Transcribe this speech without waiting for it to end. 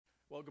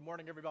Well, good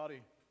morning, everybody.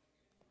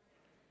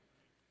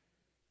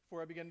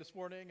 Before I begin this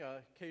morning,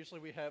 occasionally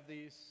we have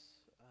these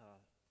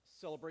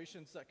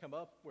celebrations that come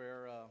up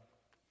where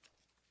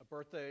a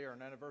birthday or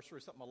an anniversary or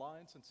something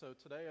aligns, and so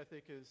today I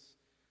think is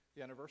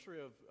the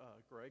anniversary of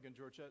Greg and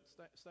Georgette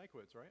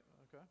Stankiewicz, right?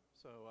 Okay,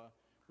 so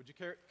would you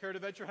care to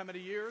venture how many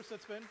years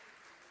that's been?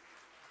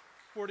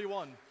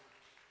 41.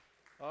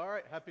 All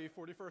right, happy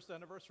 41st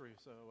anniversary.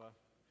 So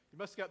you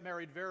must have got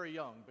married very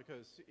young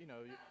because,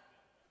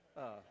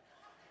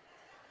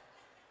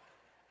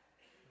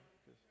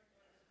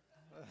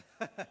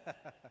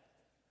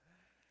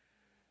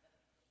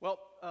 Well,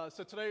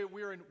 so today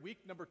we're in week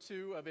number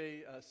 2 of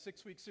a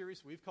 6-week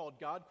series we've called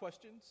God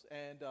Questions,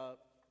 and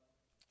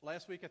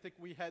last week I think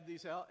we had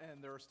these out,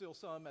 and there are still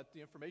some at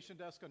the information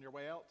desk on your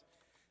way out.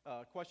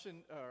 A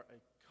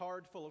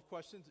card full of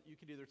questions that you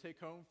can either take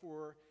home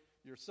for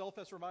yourself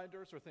as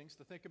reminders or things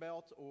to think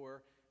about,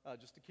 or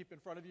just to keep in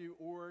front of you,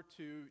 or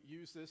to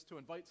use this to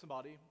invite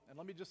somebody. And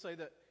let me just say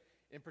that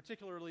in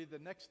particularly the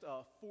next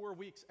 4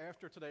 weeks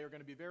after today are going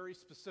to be very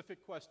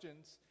specific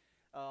questions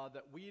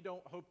that we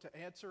don't hope to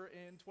answer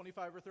in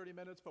 25 or 30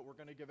 minutes, but we're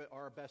going to give it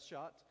our best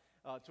shot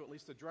to at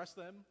least address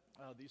them.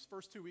 These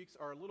first 2 weeks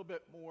are a little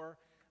bit more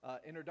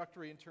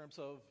introductory in terms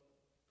of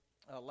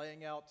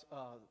laying out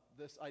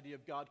this idea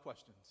of God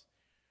questions.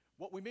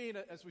 What we mean,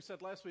 as we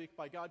said last week,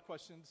 by God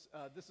questions,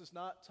 this is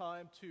not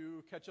time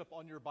to catch up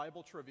on your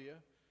Bible trivia,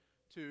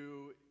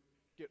 to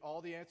get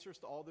all the answers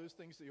to all those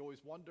things that you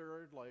always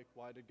wondered, like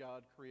why did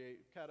God create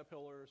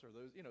caterpillars, or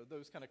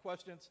those kind of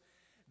questions.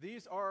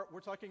 We're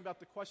talking about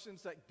the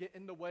questions that get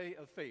in the way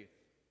of faith,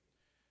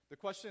 the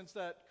questions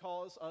that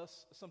cause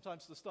us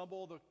sometimes to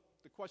stumble,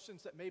 the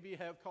questions that maybe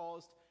have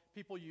caused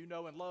people you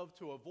know and love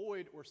to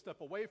avoid or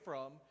step away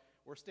from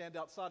or stand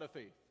outside of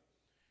faith.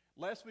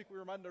 Last week we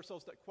reminded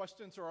ourselves that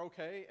questions are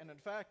okay, and in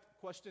fact,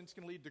 questions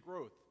can lead to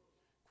growth.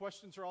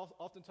 Questions are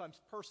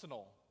oftentimes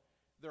personal,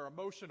 they're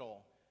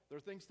emotional, they're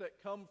things that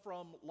come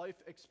from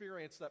life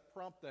experience that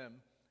prompt them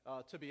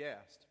to be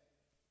asked.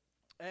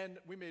 And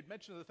we made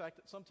mention of the fact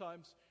that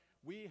sometimes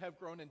we have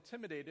grown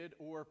intimidated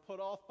or put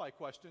off by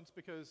questions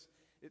because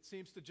it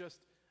seems to just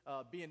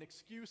be an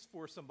excuse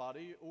for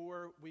somebody,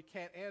 or we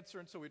can't answer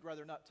and so we'd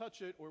rather not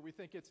touch it, or we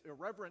think it's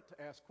irreverent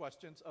to ask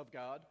questions of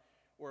God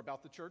or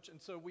about the church, and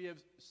so we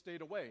have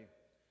stayed away.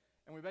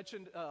 And we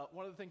mentioned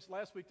one of the things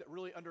last week that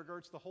really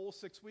undergirds the whole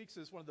 6 weeks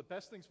is one of the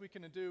best things we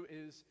can do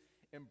is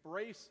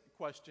embrace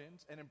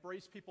questions and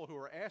embrace people who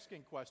are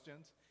asking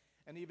questions,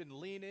 and even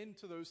lean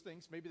into those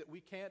things maybe that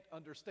we can't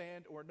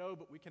understand or know,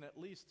 but we can at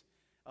least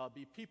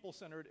be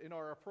people-centered in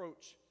our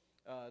approach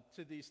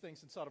to these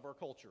things inside of our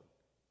culture.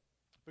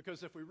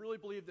 Because if we really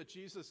believe that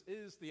Jesus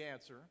is the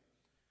answer,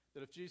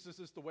 that if Jesus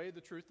is the way,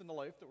 the truth, and the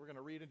life that we're going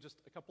to read in just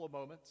a couple of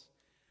moments,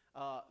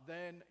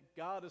 then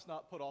God is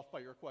not put off by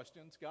your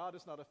questions. God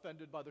is not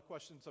offended by the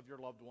questions of your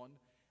loved one.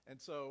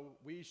 And so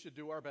we should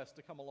do our best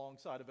to come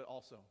alongside of it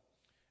also.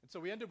 And so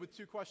we ended with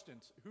 2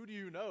 questions. Who do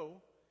you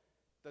know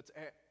that's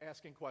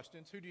asking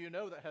questions? Who do you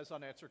know that has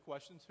unanswered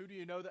questions? Who do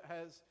you know that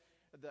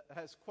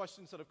has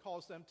questions that have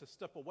caused them to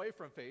step away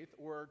from faith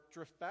or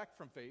drift back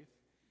from faith?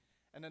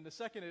 And then the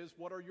second is,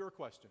 what are your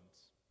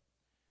questions?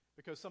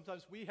 Because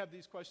sometimes we have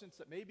these questions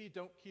that maybe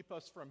don't keep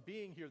us from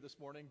being here this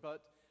morning,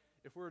 but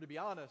if we were to be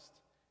honest,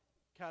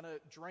 kind of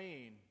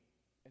drain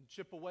and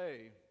chip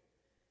away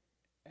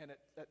and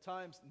at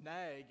times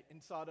nag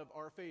inside of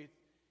our faith.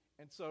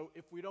 And so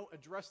if we don't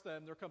address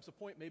them, there comes a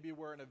point maybe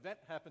where an event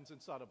happens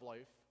inside of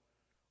life,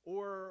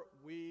 or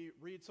we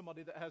read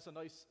somebody that has a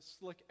nice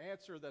slick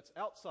answer that's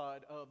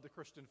outside of the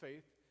Christian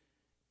faith,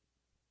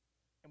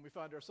 and we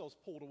find ourselves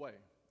pulled away.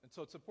 And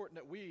so it's important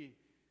that we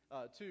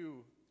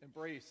too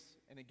embrace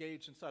and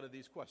engage inside of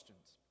these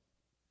questions.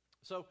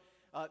 So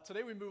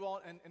today we move on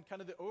and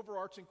kind of the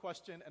overarching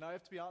question, and I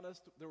have to be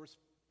honest, there was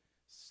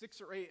 6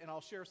 or 8, and I'll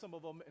share some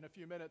of them in a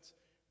few minutes,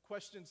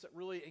 questions that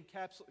really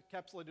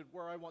encapsulated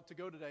where I want to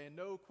go today, and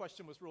no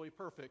question was really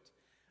perfect.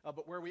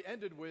 But where we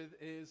ended with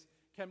is,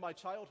 can my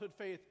childhood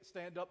faith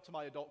stand up to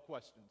my adult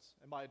questions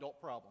and my adult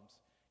problems?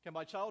 Can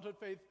my childhood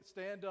faith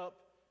stand up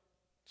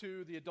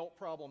to the adult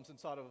problems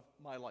inside of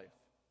my life?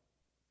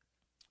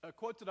 A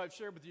quote that I've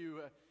shared with you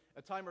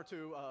a time or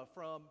two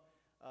from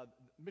a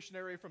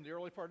missionary from the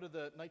early part of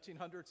the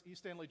 1900s, E.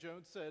 Stanley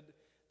Jones, said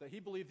that he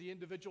believed the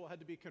individual had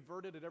to be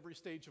converted at every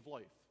stage of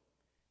life.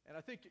 And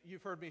I think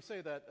you've heard me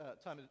say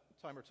that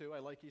time or two. I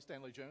like E.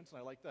 Stanley Jones, and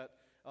I like that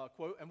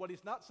quote. And what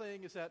he's not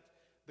saying is that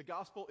the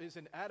gospel is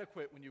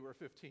inadequate when you were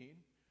 15,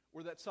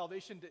 or that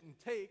salvation didn't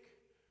take,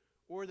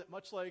 or that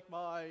much like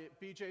my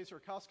BJ's or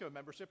Costco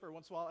membership, every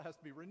once in a while it has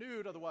to be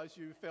renewed, otherwise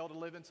you fail to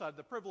live inside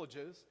the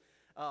privileges.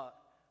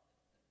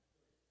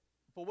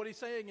 But what he's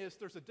saying is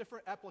there's a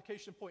different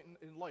application point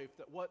in life,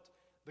 that what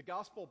the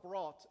gospel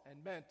brought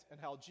and meant and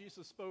how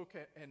Jesus spoke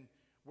and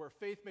where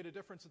faith made a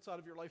difference inside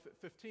of your life at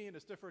 15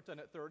 is different than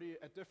at 30,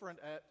 different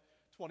at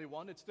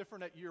 21. It's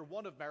different at year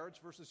 1 of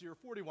marriage versus year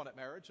 41 at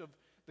marriage.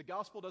 The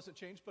gospel doesn't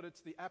change, but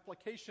it's the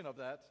application of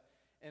that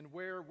and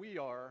where we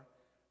are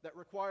that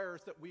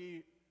requires that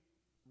we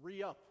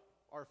re-up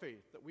our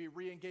faith, that we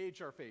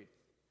re-engage our faith.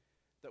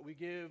 that we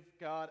give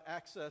God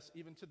access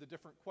even to the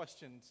different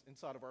questions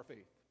inside of our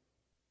faith.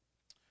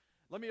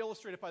 Let me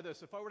illustrate it by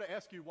this. If I were to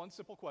ask you one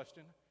simple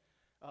question,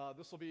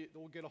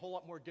 we'll get a whole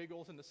lot more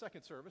giggles in the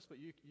second service, but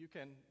you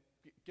can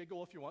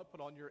giggle if you want,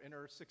 put on your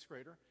inner sixth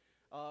grader.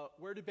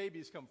 Where do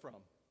babies come from?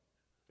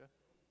 Okay.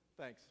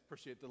 Thanks,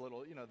 appreciate the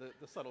little,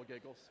 the subtle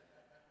giggles.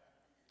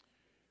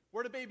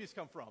 Where do babies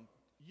come from?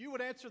 You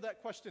would answer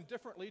that question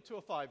differently to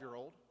a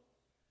 5-year-old,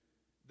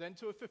 then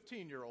to a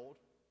 15-year-old,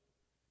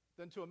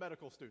 then to a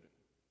medical student.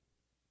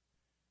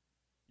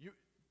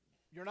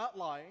 You're not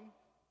lying.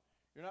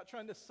 You're not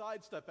trying to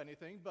sidestep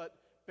anything, but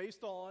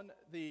based on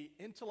the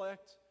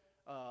intellect,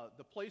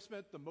 the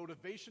placement, the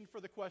motivation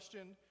for the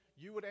question,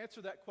 you would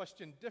answer that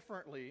question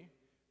differently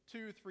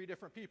to 3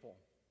 different people.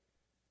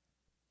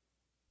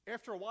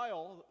 After a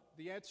while,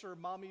 the answer,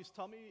 mommy's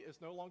tummy, is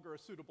no longer a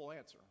suitable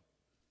answer.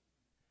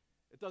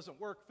 It doesn't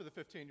work for the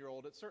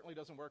 15-year-old. It certainly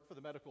doesn't work for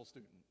the medical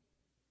student.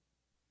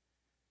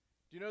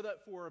 Do you know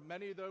that for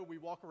many, though, we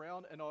walk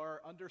around and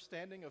our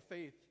understanding of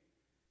faith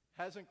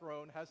hasn't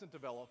grown, hasn't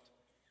developed,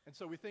 and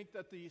so we think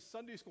that the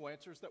Sunday school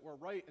answers that were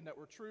right and that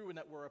were true and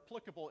that were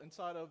applicable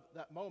inside of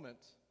that moment,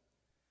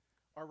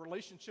 our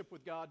relationship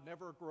with God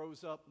never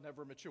grows up,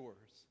 never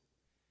matures.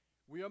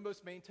 We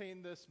almost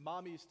maintain this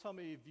mommy's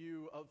tummy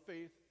view of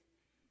faith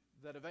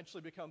that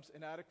eventually becomes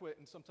inadequate,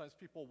 and sometimes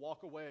people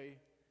walk away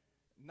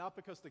not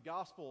because the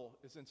gospel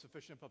is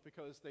insufficient, but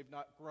because they've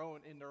not grown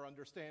in their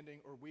understanding,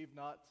 or we've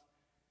not,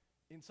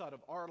 inside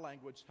of our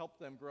language, helped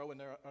them grow in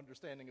their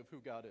understanding of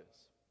who God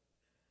is.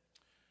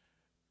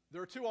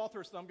 There are 2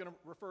 authors that I'm going to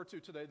refer to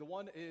today. The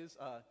one is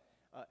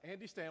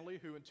Andy Stanley,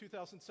 who in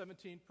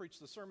 2017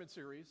 preached the sermon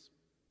series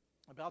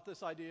about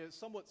this idea,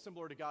 somewhat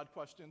similar to God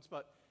questions,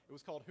 but it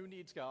was called Who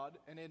Needs God?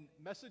 And in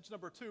message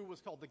number 2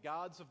 was called The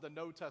Gods of the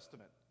No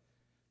Testament.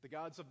 The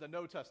Gods of the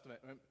No Testament.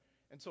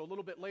 And so a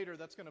little bit later,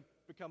 that's going to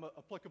become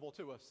applicable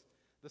to us.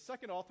 The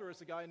second author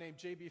is a guy named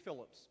J.B.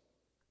 Phillips.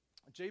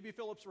 J.B.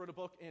 Phillips wrote a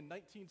book in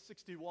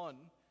 1961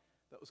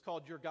 that was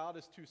called Your God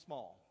is Too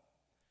Small.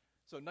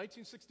 So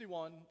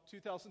 1961,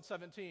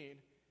 2017,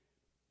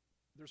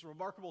 there's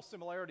remarkable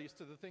similarities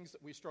to the things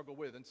that we struggle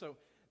with. And so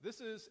this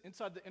is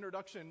inside the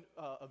introduction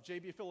of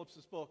J.B.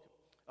 Phillips' book.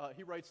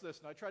 He writes this,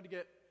 and I tried to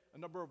get a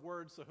number of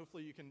words, so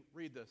hopefully you can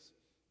read this.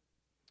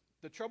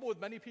 The trouble with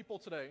many people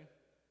today,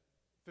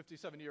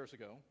 57 years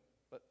ago,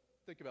 but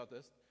think about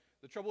this.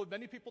 The trouble with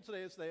many people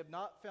today is they have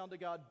not found a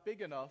God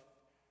big enough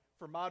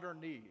for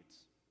modern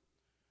needs.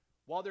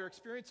 While their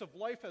experience of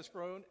life has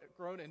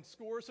grown in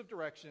scores of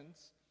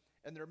directions,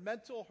 and their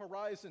mental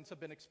horizons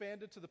have been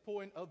expanded to the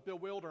point of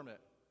bewilderment.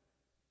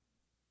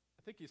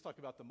 I think he's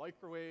talking about the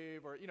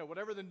microwave or,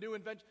 whatever the new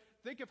invention.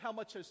 Think of how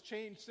much has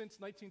changed since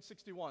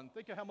 1961.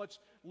 Think of how much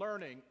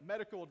learning,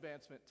 medical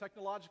advancement,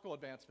 technological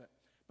advancement.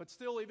 But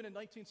still, even in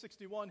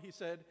 1961, he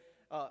said,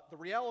 the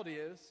reality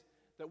is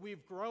that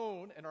we've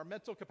grown in our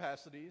mental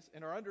capacities,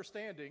 in our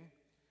understanding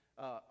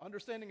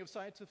of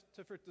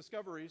scientific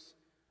discoveries.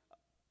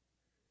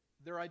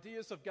 Their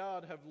ideas of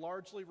God have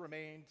largely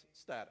remained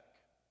static.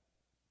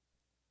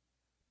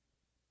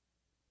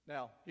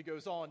 Now, he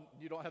goes on,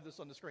 you don't have this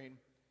on the screen.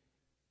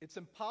 It's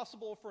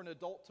impossible for an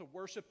adult to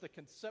worship the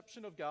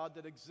conception of God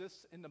that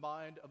exists in the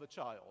mind of a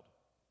child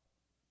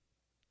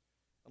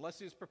unless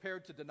he is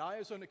prepared to deny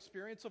his own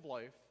experience of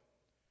life,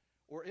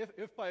 or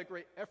if by a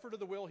great effort of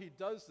the will he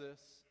does this,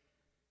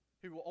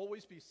 he will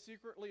always be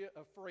secretly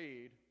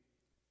afraid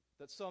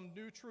that some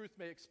new truth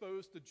may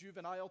expose the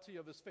juvenility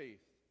of his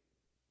faith.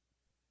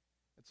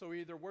 And so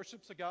he either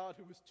worships a God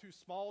who is too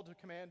small to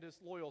command his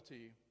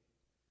loyalty,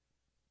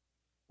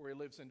 or he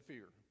lives in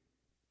fear.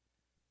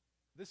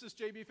 This is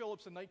J.B.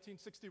 Phillips in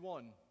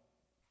 1961.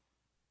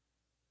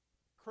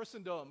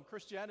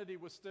 Christianity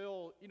was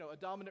still, a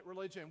dominant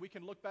religion. We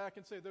can look back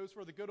and say those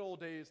were the good old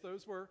days.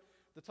 Those were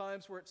the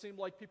times where it seemed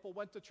like people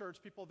went to church,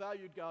 people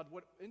valued God.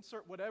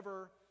 Insert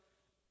whatever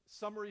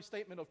summary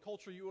statement of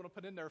culture you want to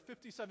put in there.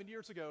 57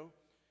 years ago,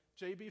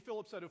 J.B.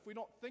 Phillips said, if we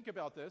don't think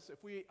about this,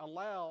 if we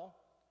allow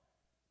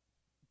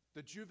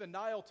the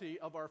juvenility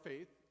of our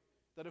faith,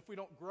 that if we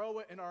don't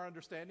grow in our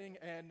understanding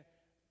and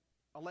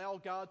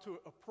allow God to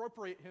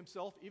appropriate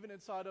himself even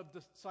inside of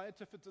the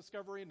scientific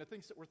discovery and the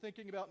things that we're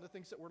thinking about and the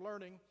things that we're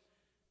learning,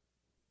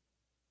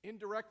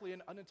 indirectly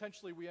and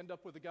unintentionally we end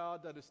up with a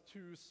God that is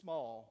too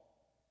small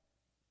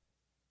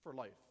for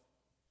life.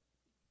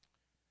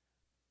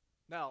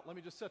 Now, let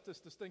me just set this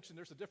distinction.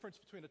 There's a difference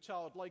between a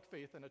childlike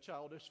faith and a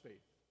childish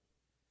faith.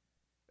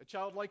 A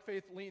childlike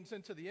faith leans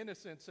into the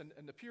innocence and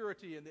the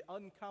purity and the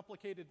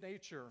uncomplicated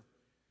nature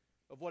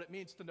of what it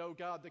means to know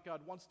God, that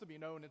God wants to be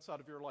known inside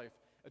of your life.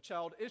 A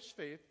childish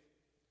faith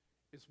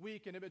is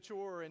weak and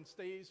immature and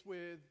stays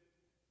with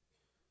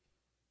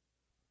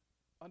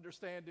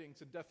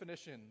understandings and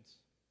definitions,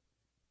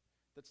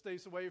 that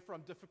stays away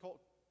from difficult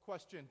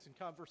questions and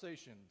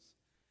conversations,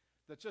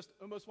 that just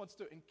almost wants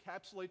to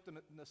encapsulate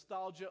the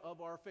nostalgia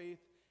of our faith,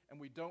 and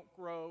we don't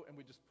grow and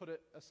we just put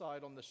it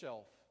aside on the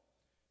shelf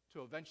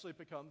till eventually it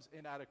becomes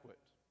inadequate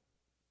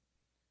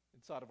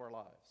inside of our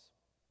lives.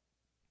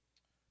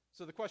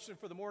 So the question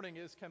for the morning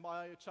is, can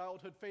my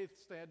childhood faith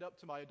stand up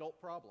to my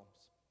adult problems?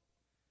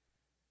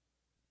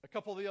 A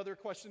couple of the other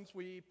questions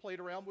we played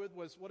around with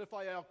was, what if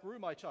I outgrew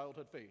my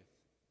childhood faith?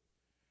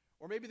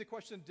 Or maybe the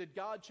question, did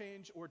God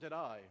change or did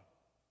I?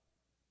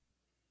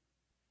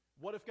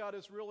 What if God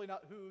is really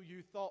not who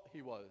you thought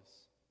he was?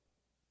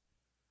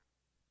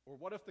 Or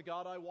what if the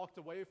God I walked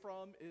away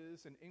from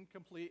is an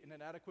incomplete and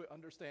inadequate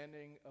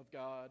understanding of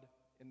God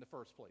in the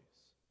first place?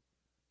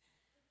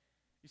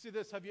 You see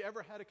this, have you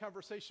ever had a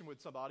conversation with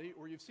somebody,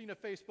 or you've seen a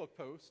Facebook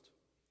post,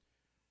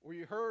 or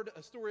you heard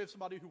a story of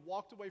somebody who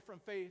walked away from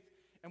faith,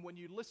 and when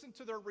you listened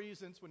to their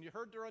reasons, when you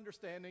heard their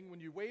understanding,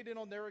 when you weighed in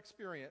on their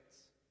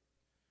experience,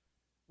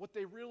 what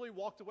they really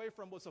walked away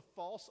from was a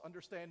false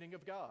understanding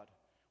of God,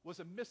 was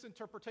a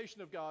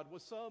misinterpretation of God,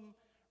 was some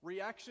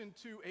reaction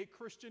to a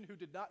Christian who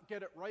did not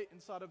get it right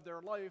inside of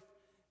their life,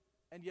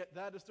 and yet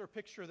that is their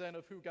picture then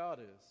of who God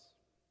is.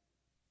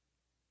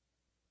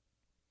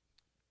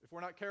 If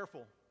we're not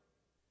careful,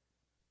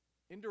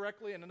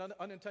 indirectly and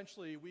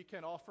unintentionally, we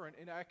can offer an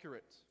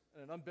inaccurate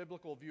and an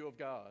unbiblical view of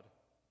God.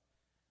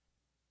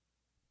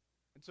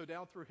 And so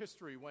down through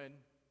history, when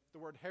the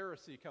word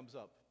heresy comes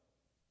up,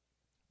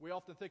 we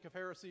often think of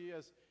heresy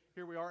as,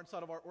 here we are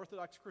inside of our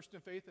Orthodox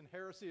Christian faith, and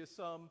heresy is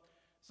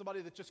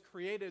somebody that just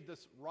created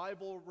this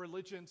rival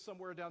religion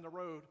somewhere down the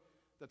road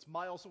that's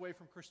miles away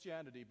from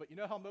Christianity. But you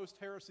know how most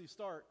heresies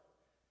start?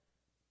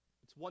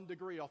 It's 1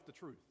 degree off the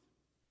truth.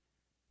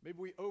 Maybe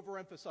we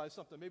overemphasize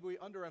something. Maybe we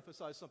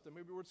underemphasize something.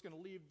 Maybe we're just going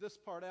to leave this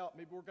part out.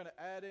 Maybe we're going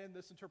to add in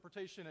this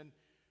interpretation. And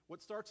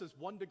what starts as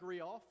 1 degree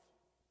off,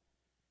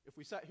 if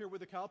we sat here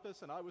with a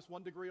compass and I was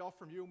 1 degree off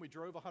from you and we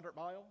drove 100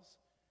 miles,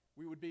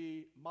 we would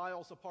be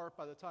miles apart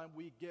by the time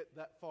we get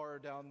that far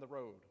down the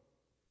road.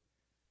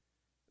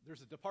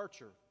 There's a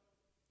departure,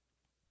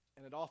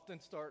 and it often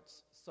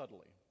starts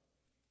subtly.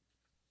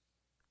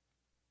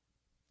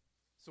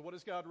 So what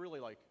is God really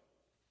like?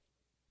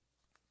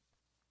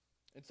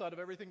 Inside of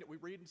everything that we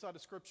read inside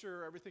of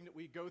Scripture, everything that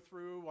we go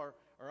through,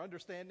 our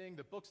understanding,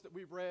 the books that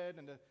we've read,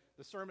 and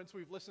the sermons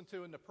we've listened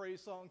to, and the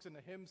praise songs, and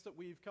the hymns that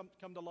we've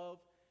come to love,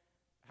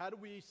 how do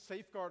we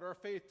safeguard our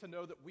faith to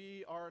know that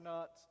we are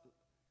not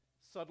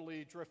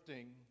subtly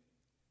drifting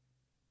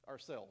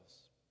ourselves?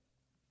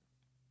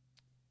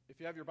 If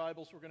you have your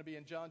Bibles, we're going to be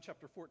in John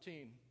chapter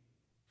 14.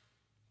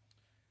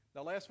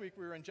 Now, last week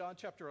we were in John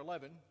chapter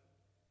 11,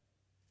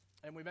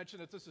 and we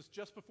mentioned that this is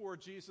just before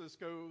Jesus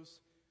goes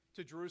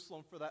to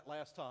Jerusalem for that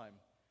last time,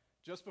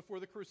 just before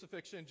the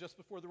crucifixion, just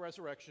before the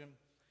resurrection.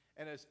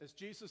 And as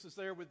Jesus is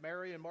there with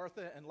Mary and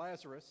Martha and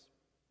Lazarus,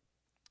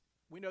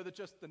 we know that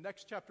just the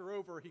next chapter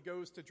over, he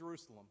goes to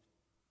Jerusalem.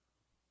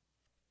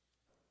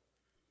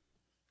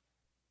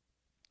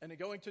 And in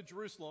going to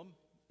Jerusalem,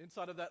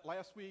 inside of that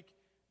last week,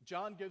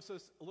 John gives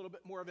us a little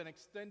bit more of an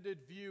extended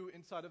view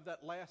inside of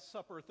that Last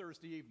Supper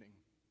Thursday evening.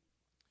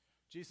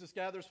 Jesus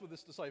gathers with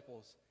his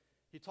disciples.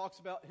 He talks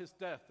about his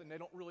death, and they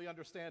don't really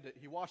understand it.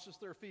 He washes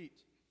their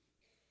feet.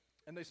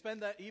 And they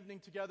spend that evening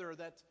together,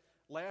 that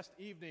last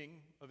evening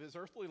of his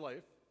earthly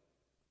life.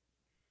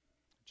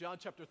 John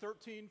chapter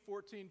 13,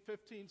 14,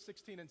 15,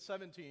 16, and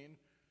 17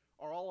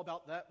 are all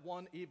about that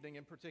one evening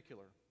in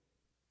particular.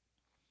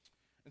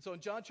 And so in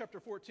John chapter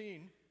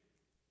 14,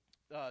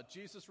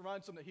 Jesus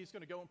reminds them that he's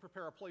going to go and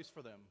prepare a place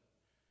for them,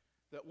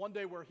 that one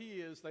day where he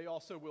is, they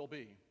also will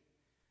be.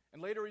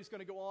 And later he's going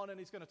to go on and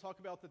he's going to talk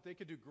about that they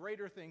could do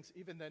greater things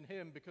even than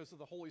him because of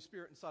the Holy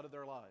Spirit inside of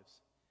their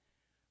lives.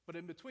 But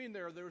in between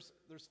there's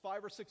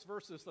 5 or 6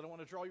 verses that I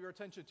want to draw your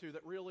attention to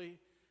that really,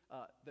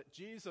 that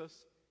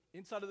Jesus,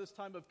 inside of this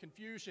time of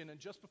confusion and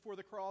just before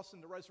the cross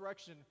and the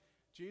resurrection,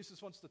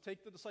 Jesus wants to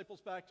take the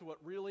disciples back to what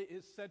really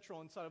is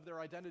central inside of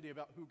their identity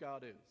about who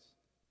God is.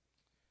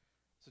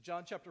 So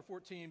John chapter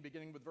 14,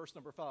 beginning with verse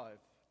number 5.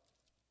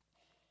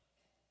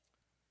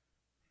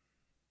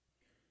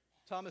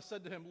 Thomas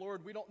said to him,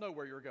 "Lord, we don't know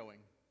where you're going,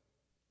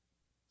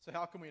 so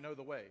how can we know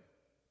the way?"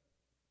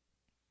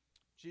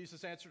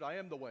 Jesus answered, "I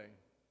am the way,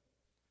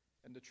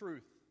 and the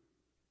truth,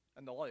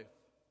 and the life.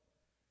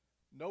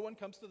 No one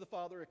comes to the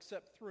Father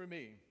except through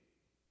me.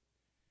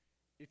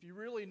 If you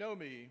really know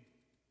me,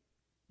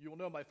 you will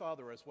know my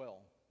Father as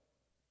well.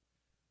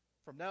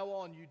 From now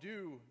on, you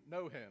do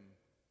know him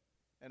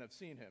and have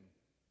seen him."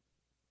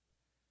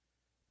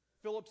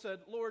 Philip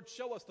said, "Lord,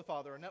 show us the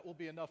Father, and that will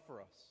be enough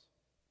for us."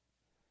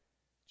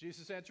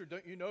 Jesus answered,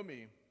 "Don't you know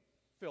me,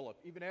 Philip,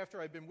 even after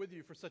I've been with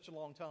you for such a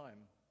long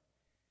time?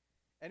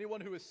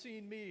 Anyone who has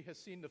seen me has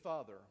seen the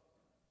Father.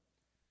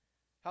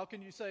 How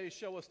can you say,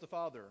 'Show us the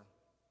Father'?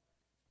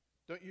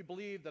 Don't you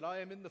believe that I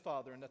am in the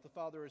Father and that the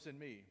Father is in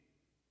me?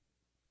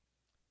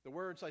 The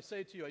words I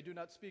say to you, I do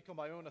not speak on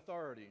my own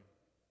authority.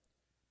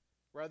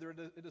 Rather,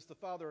 it is the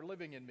Father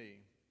living in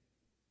me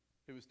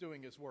who is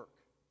doing his work.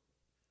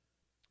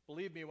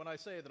 Believe me when I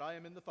say that I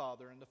am in the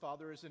Father and the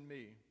Father is in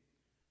me,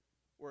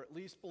 or at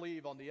least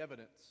believe on the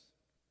evidence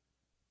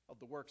of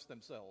the works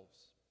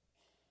themselves."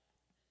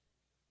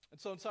 And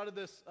so inside of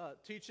this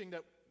teaching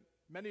that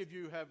many of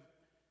you have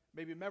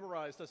maybe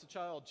memorized as a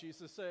child,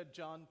 Jesus said,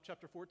 John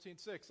chapter 14,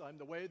 6, "I'm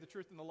the way, the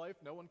truth, and the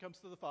life. No one comes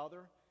to the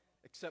Father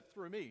except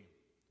through me."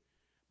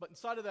 But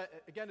inside of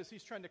that, again, as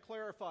he's trying to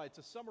clarify,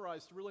 to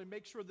summarize, to really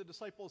make sure the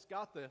disciples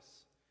got this,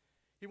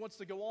 he wants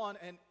to go on,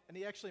 and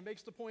he actually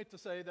makes the point to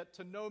say that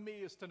to know me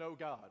is to know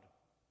God.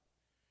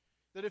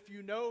 That if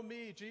you know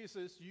me,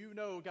 Jesus, you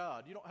know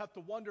God. You don't have to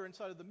wonder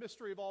inside of the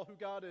mystery of all who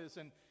God is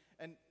and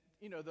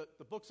you know, the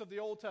books of the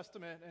Old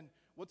Testament and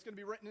what's going to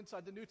be written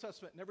inside the New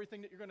Testament and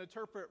everything that you're going to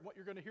interpret, what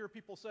you're going to hear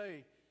people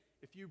say.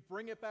 If you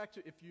bring it back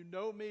to, if you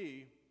know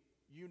me,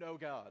 you know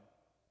God.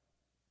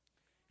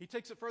 He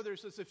takes it further. He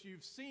says, if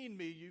you've seen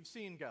me, you've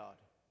seen God.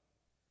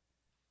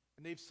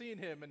 And they've seen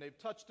him, and they've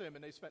touched him,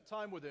 and they spent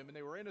time with him, and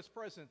they were in his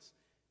presence,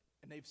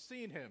 and they've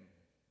seen him.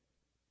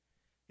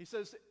 He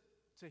says,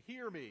 to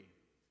hear me,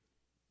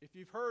 if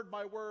you've heard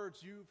my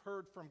words, you've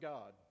heard from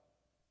God.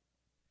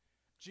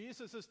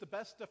 Jesus is the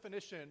best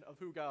definition of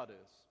who God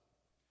is.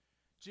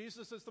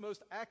 Jesus is the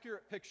most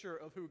accurate picture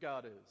of who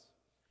God is.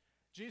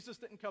 Jesus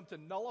didn't come to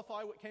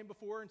nullify what came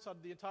before inside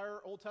of the entire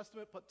Old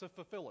Testament, but to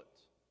fulfill it.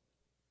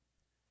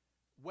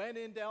 When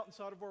in doubt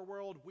inside of our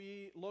world,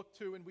 we look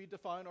to and we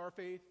define our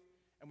faith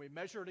and we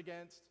measure it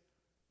against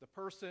the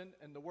person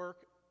and the work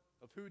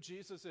of who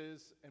Jesus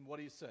is and what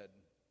he said.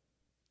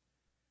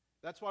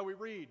 That's why we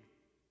read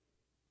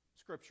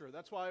Scripture.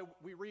 That's why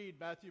we read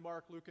Matthew,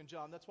 Mark, Luke, and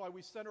John. That's why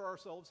we center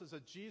ourselves as a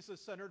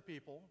Jesus-centered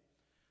people,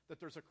 that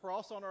there's a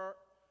cross on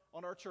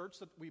our church,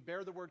 that we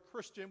bear the word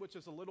Christian, which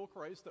is a little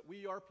Christ, that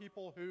we are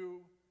people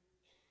who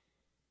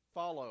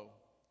follow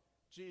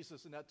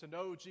Jesus, and that to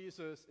know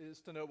Jesus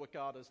is to know what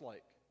God is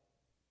like.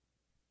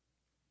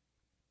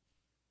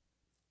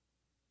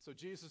 So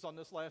Jesus on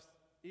this last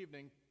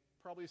evening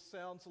probably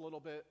sounds a little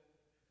bit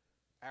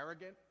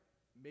arrogant,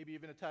 maybe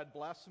even a tad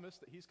blasphemous,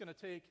 that he's going to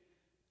take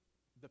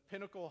the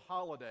pinnacle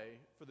holiday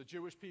for the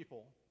Jewish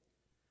people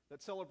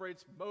that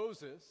celebrates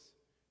Moses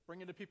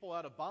bringing the people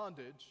out of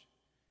bondage,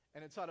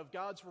 and inside of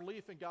God's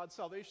relief and God's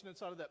salvation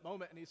inside of that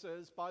moment, and he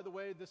says, by the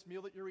way, this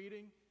meal that you're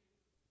eating,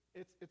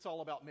 it's all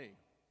about me.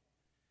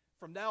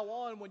 From now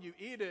on, when you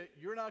eat it,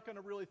 you're not going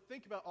to really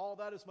think about all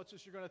that as much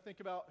as you're going to think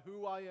about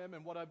who I am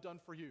and what I've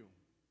done for you.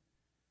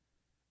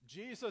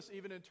 Jesus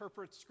even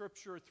interprets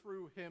Scripture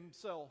through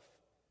himself,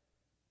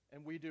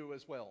 and we do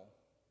as well.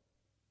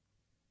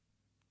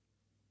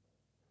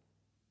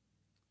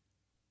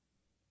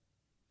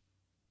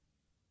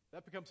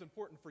 That becomes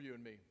important for you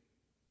and me.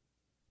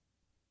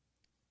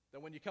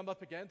 That when you come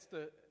up against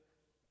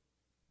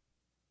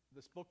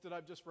this book that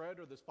I've just read,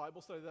 or this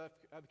Bible study that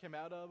I've come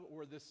out of,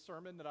 or this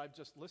sermon that I've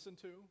just listened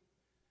to,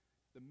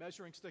 the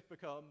measuring stick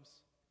becomes,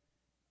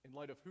 in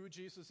light of who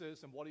Jesus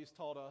is and what he's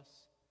taught us,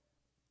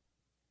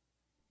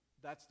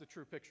 that's the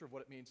true picture of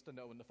what it means to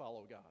know and to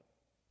follow God.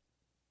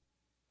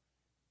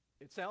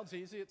 It sounds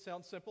easy, it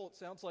sounds simple, it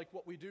sounds like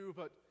what we do,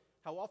 but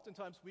how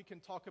oftentimes we can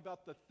talk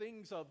about the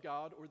things of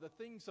God, or the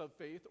things of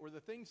faith, or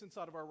the things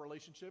inside of our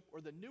relationship, or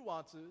the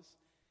nuances,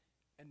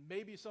 and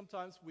maybe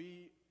sometimes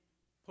we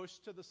push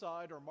to the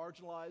side or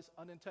marginalize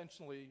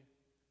unintentionally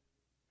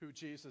who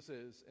Jesus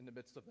is in the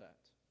midst of that.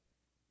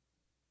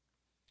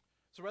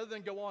 So rather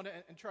than go on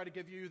and try to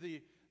give you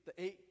the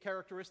 8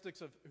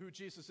 characteristics of who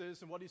Jesus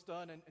is and what he's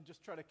done and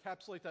just try to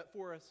encapsulate that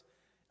for us,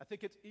 I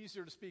think it's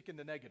easier to speak in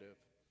the negative.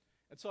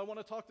 And so I want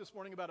to talk this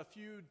morning about a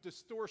few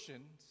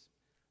distortions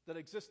that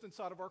exist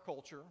inside of our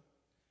culture,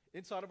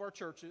 inside of our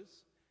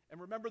churches. And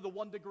remember the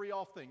 1 degree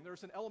off thing.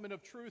 There's an element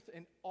of truth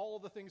in all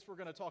of the things we're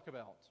going to talk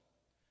about.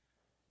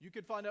 You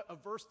could find a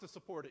verse to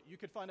support it. You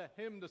could find a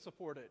hymn to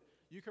support it.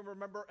 You can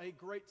remember a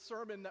great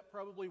sermon that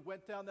probably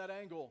went down that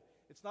angle.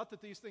 It's not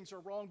that these things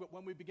are wrong, but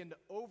when we begin to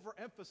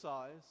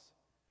overemphasize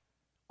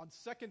on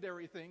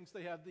secondary things,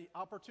 they have the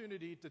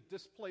opportunity to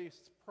displace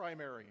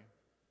primary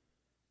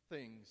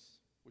things,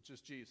 which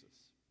is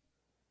Jesus.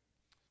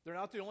 They're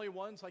not the only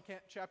ones. I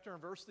can't chapter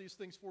and verse these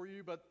things for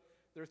you, but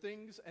there are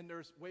things and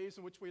there's ways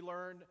in which we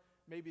learn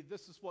maybe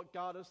this is what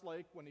God is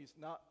like when he's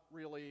not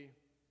really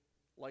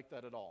like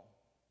that at all.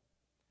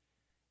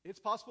 It's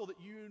possible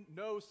that you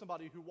know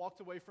somebody who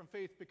walked away from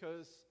faith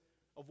because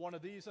of one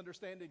of these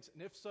understandings,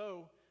 and if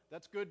so,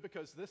 that's good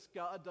because this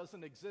God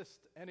doesn't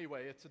exist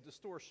anyway. It's a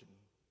distortion.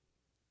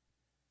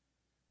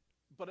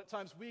 But at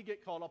times we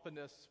get caught up in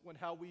this when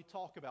how we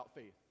talk about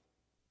faith.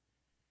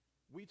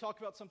 We talk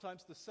about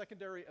sometimes the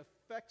secondary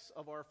effects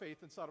of our faith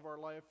inside of our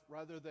life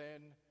rather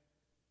than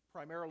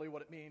primarily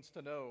what it means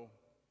to know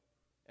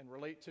and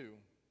relate to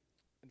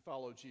and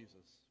follow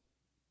Jesus.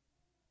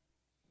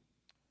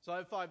 So I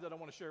have 5 that I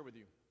want to share with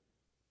you.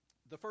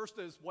 The first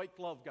is white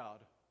glove God.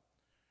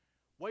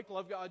 White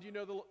glove God, you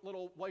know the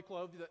little white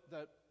glove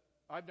that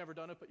I've never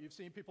done it, but you've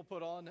seen people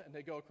put on and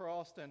they go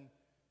across and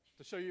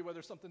to show you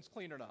whether something's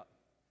clean or not,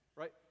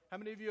 right? How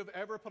many of you have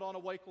ever put on a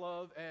white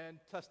glove and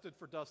tested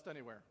for dust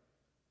anywhere?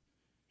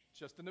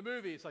 Just in the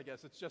movies, I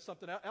guess. It's just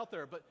something out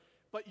there.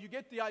 But you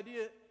get the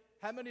idea.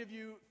 How many of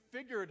you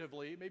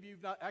figuratively, maybe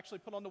you've not actually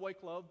put on the white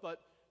glove,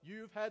 but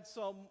you've had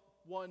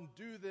someone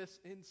do this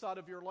inside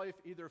of your life,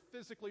 either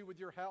physically with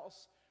your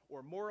house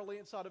or morally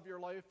inside of your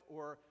life,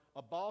 or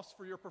a boss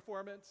for your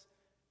performance,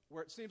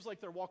 where it seems like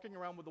they're walking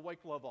around with the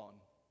white glove on.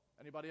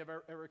 Anybody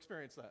ever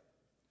experienced that?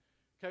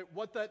 Okay,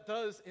 what that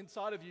does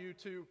inside of you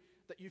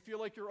that you feel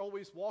like you're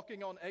always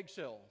walking on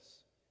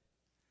eggshells,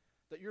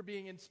 that you're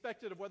being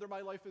inspected of whether my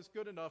life is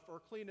good enough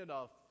or clean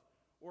enough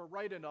or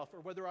right enough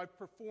or whether I've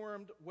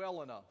performed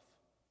well enough.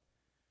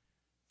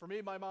 For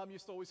me, my mom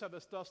used to always have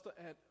us dust,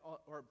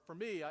 for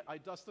me, I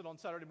dusted on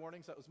Saturday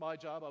mornings. That was my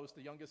job. I was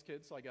the youngest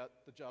kid, so I got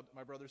the job that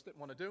my brothers didn't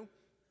want to do.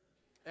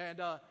 And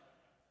the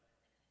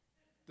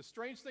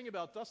strange thing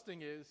about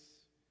dusting is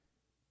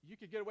you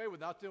could get away with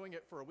not doing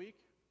it for a week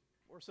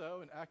or so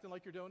and acting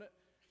like you're doing it.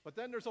 But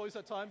then there's always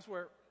that times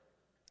where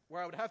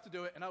I would have to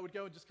do it, and I would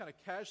go and just kind of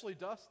casually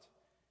dust.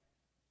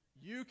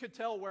 You could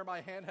tell where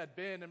my hand had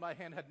been and my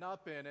hand had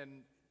not been,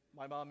 and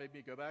my mom made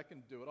me go back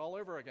and do it all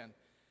over again.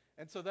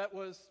 And so that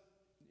was,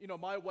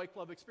 my white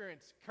glove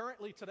experience.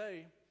 Currently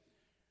today,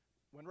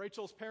 when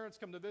Rachel's parents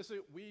come to visit,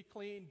 we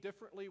clean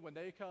differently when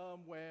they come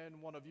when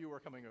one of you are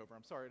coming over.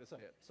 I'm sorry to say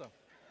it. So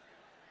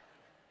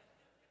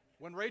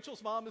when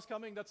Rachel's mom is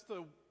coming, that's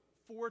the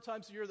 4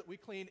 times a year that we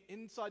clean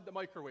inside the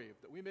microwave,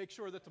 that we make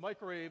sure that the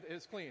microwave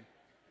is clean.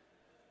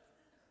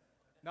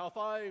 Now, if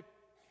I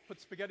put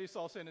spaghetti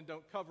sauce in and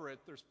don't cover it,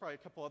 there's probably a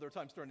couple other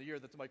times during the year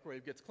that the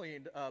microwave gets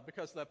cleaned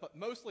because of that, but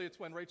mostly it's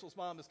when Rachel's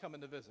mom is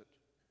coming to visit.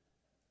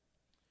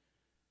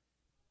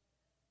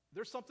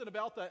 There's something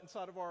about that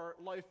inside of our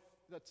life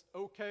that's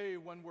okay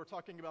when we're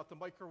talking about the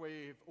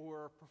microwave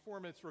or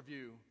performance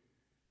review,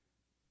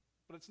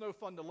 but it's no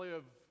fun to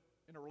live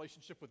in a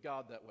relationship with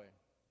God that way.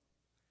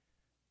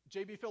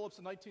 J.B. Phillips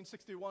in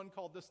 1961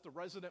 called this the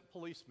resident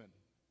policeman,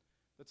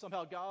 that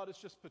somehow God is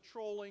just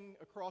patrolling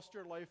across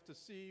your life to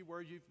see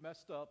where you've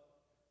messed up,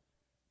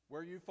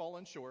 where you've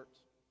fallen short.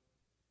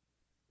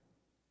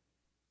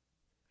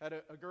 Had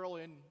a girl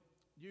in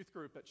youth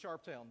group at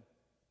Sharptown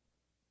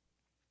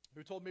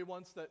who told me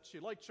once that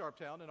she liked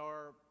Sharptown and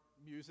our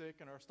music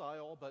and our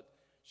style, but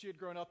she had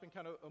grown up in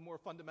kind of a more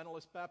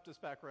fundamentalist Baptist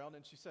background,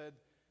 and she said,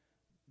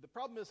 the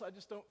problem is I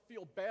just don't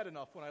feel bad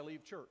enough when I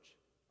leave church.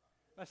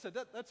 And I said,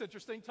 that's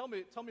interesting. Tell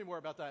me more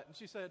about that. And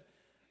she said,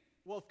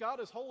 well, if God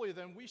is holy,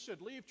 then we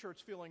should leave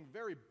church feeling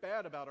very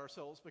bad about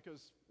ourselves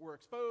because we're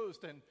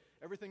exposed and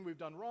everything we've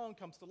done wrong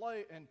comes to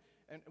light, and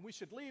we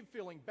should leave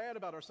feeling bad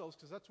about ourselves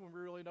because that's when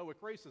we really know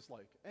what grace is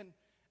like. And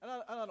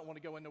I don't want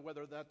to go into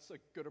whether that's a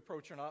good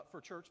approach or not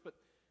for church, but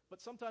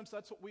sometimes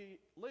that's what we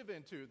live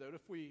into, that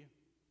if we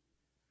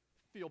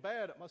feel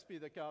bad, it must be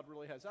that God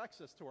really has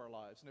access to our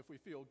lives. And if we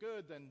feel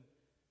good, then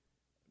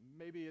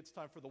maybe it's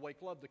time for the white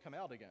glove to come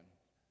out again.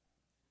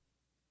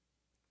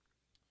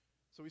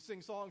 So we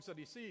sing songs that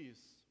he sees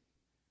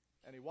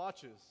and he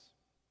watches.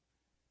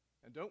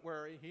 And don't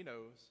worry, he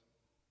knows.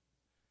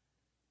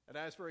 At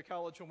Asbury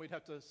College, when we'd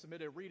have to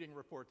submit a reading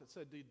report that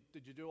said,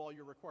 did you do all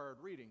your required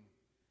reading?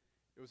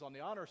 It was on the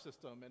honor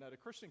system. And at a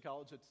Christian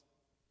college, it's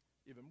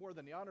even more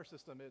than the honor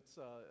system.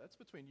 It's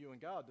between you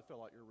and God to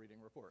fill out your reading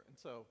report. And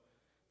so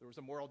there was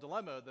a moral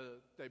dilemma the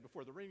day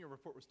before the reading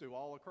report was due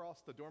all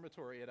across the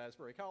dormitory at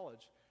Asbury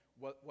College,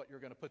 what you're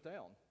going to put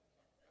down.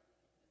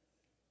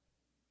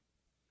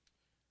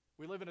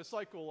 We live in a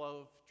cycle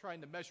of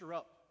trying to measure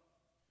up,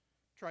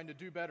 trying to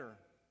do better,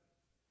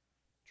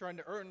 trying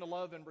to earn the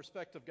love and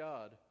respect of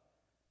God.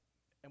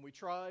 And we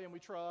try, and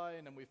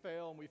then we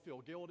fail, and we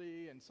feel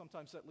guilty, and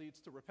sometimes that leads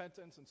to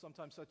repentance, and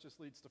sometimes that just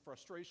leads to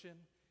frustration.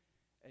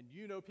 And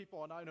you know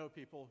people, and I know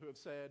people who have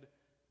said,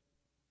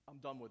 I'm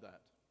done with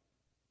that.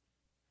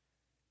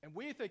 And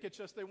we think it's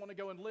just they want to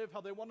go and live how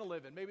they want to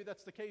live, and maybe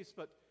that's the case,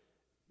 but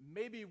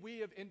maybe we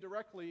have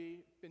indirectly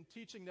been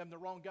teaching them the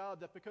wrong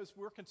God, that because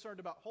we're concerned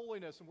about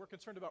holiness and we're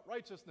concerned about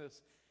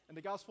righteousness and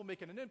the gospel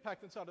making an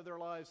impact inside of their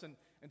lives and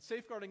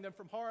safeguarding them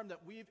from harm, that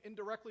we've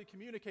indirectly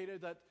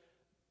communicated that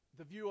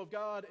the view of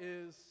God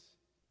is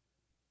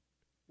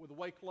with a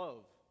white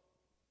glove,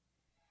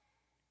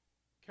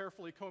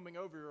 carefully combing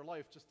over your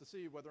life just to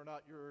see whether or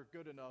not you're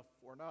good enough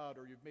or not,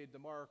 or you've made the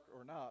mark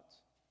or not.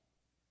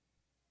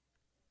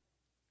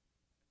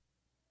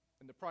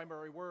 And the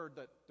primary word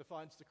that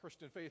defines the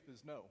Christian faith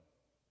is no.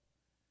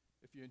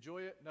 If you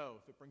enjoy it, no.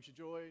 If it brings you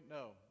joy,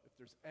 no. If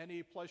there's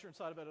any pleasure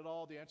inside of it at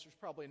all, the answer is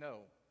probably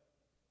no.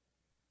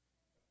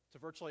 To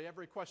virtually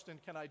every question,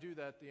 can I do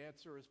that? The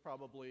answer is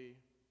probably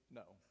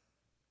no.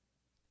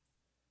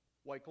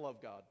 White glove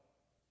God.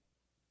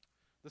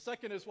 The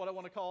second is what I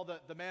want to call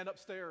the man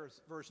upstairs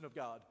version of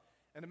God.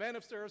 And the man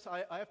upstairs,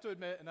 I have to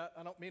admit, and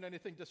I don't mean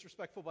anything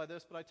disrespectful by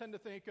this, but I tend to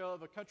think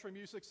of a country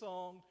music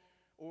song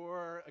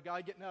or a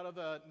guy getting out of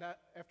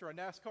after a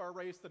NASCAR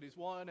race that he's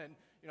won, and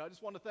I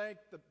just want to thank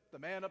the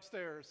man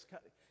upstairs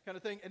kind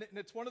of thing. And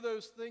it's one of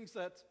those things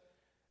that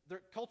the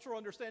cultural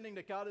understanding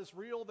that God is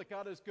real, that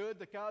God is good,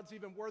 that God's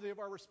even worthy of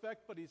our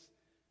respect, but he's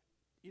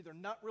either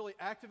not really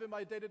active in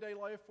my day-to-day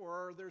life,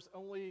 or there's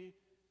only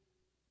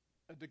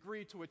a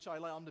degree to which I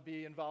allow him to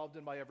be involved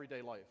in my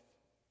everyday life.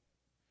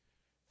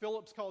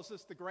 Phillips calls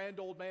this the grand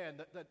old man,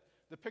 that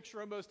the picture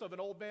almost of an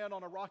old man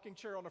on a rocking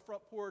chair on a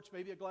front porch,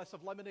 maybe a glass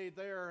of lemonade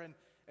there, and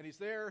he's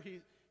there.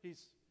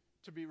 He's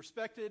to be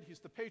respected. He's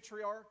the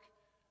patriarch.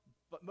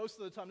 But most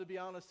of the time, to be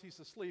honest, he's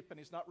asleep and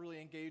he's not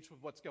really engaged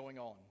with what's going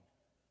on.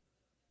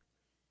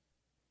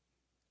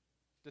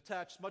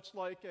 Detached, much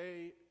like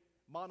a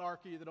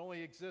monarchy that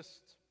only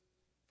exists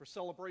for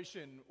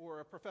celebration, or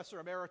a professor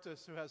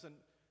emeritus who has a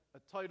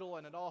title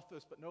and an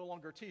office but no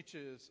longer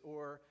teaches,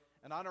 or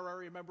an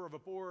honorary member of a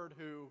board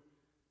who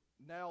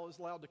now is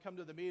allowed to come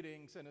to the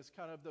meetings and is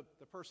kind of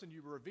the person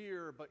you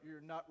revere but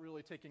you're not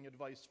really taking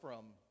advice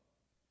from.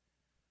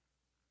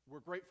 We're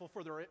grateful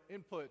for their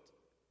input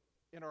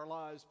in our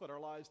lives, but our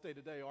lives day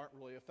to day aren't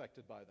really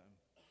affected by them.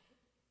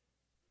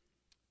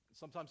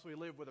 Sometimes we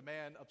live with a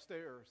man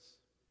upstairs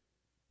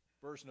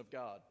version of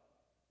God.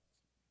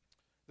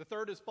 The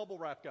third is bubble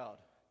wrap God.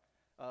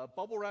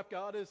 Bubble wrap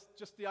God is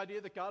just the idea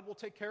that God will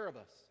take care of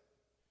us.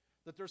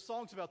 That there's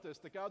songs about this,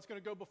 that God's going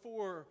to go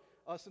before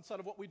us inside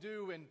of what we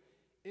do, and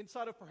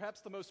inside of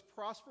perhaps the most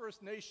prosperous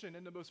nation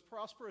in the most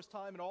prosperous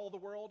time in all the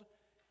world.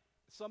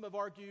 Some have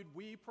argued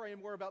we pray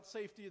more about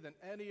safety than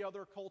any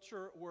other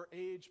culture or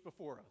age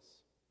before us.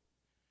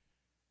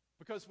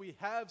 Because we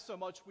have so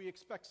much, we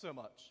expect so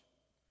much.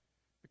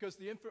 Because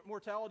the infant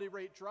mortality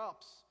rate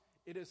drops,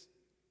 it is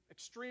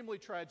extremely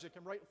tragic,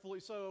 and rightfully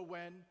so,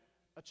 when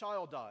a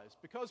child dies.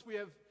 Because we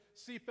have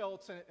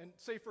seatbelts and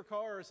safer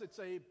cars, it's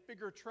a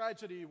bigger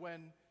tragedy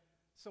when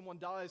someone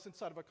dies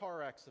inside of a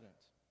car accident.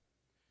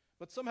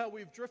 But somehow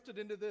we've drifted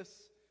into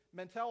this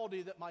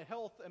mentality that my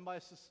health and my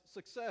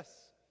success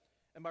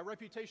and my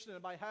reputation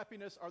and my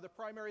happiness are the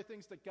primary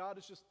things that God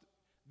is just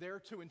there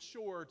to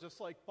ensure, just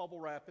like bubble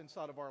wrap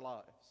inside of our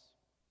lives.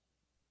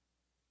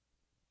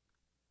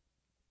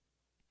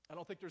 I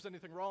don't think there's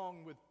anything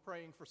wrong with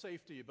praying for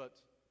safety, but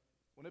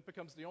when it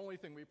becomes the only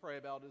thing we pray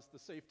about is the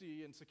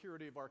safety and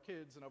security of our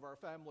kids and of our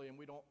family, and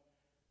we don't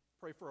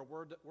pray for a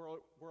world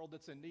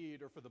that's in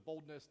need or for the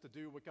boldness to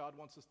do what God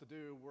wants us to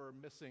do, we're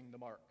missing the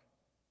mark.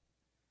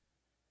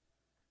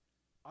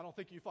 I don't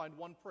think you find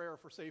one prayer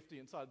for safety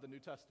inside the New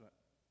Testament.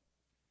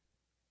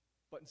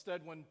 But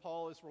instead, when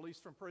Paul is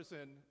released from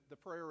prison, the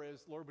prayer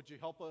is, Lord, would you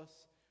help us?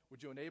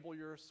 Would you enable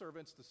your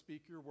servants to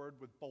speak your word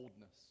with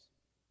boldness?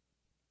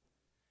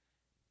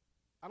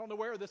 I don't know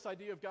where this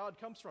idea of God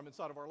comes from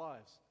inside of our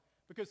lives.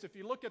 Because if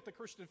you look at the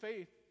Christian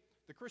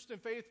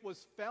faith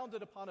was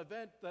founded upon an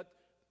event that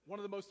one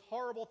of the most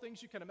horrible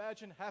things you can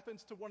imagine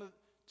happens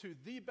to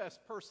the best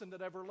person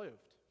that ever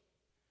lived.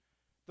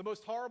 The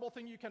most horrible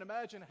thing you can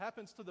imagine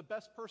happens to the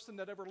best person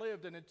that ever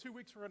lived. And in 2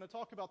 weeks, we're going to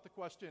talk about the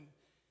question,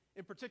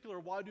 in particular,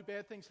 why do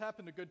bad things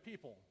happen to good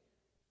people?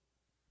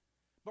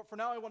 But for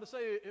now, I want to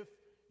say, if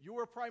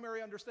your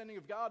primary understanding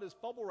of God is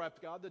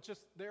bubble-wrapped God, that's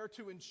just there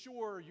to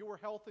ensure your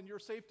health and your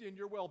safety and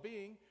your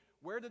well-being,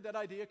 where did that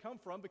idea come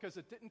from? Because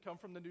it didn't come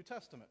from the New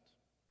Testament.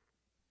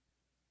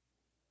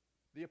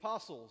 The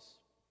apostles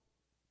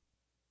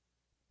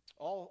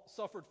all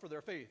suffered for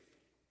their faith.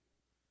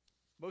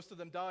 Most of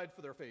them died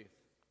for their faith,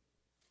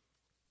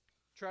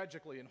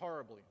 tragically and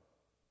horribly.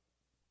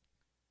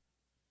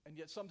 And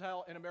yet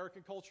somehow in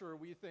American culture,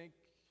 we think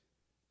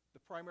the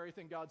primary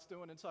thing God's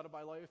doing inside of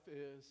my life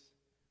is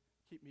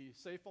keep me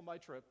safe on my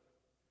trip,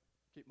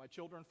 keep my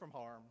children from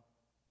harm,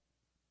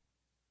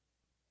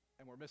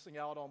 and we're missing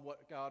out on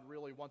what God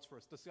really wants for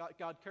us. Does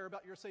God care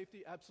about your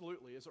safety?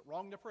 Absolutely. Is it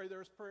wrong to pray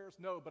those prayers?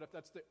 No, but if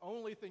that's the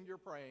only thing you're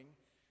praying,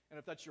 and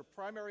if that's your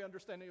primary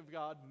understanding of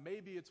God,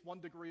 maybe it's 1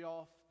 degree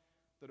off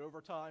that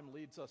over time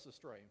leads us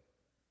astray.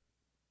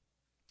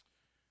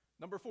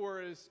 Number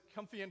 4 is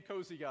comfy and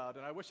cozy God,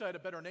 and I wish I had a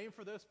better name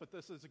for this, but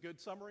this is a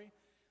good summary.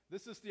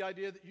 This is the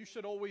idea that you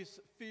should always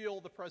feel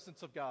the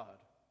presence of God.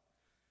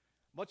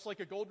 Much like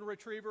a golden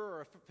retriever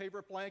or a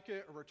favorite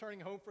blanket or returning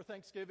home for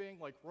Thanksgiving,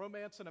 like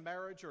romance in a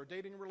marriage or a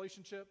dating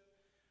relationship,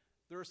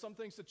 there are some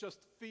things that just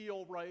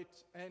feel right,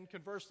 and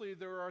conversely,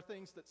 there are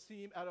things that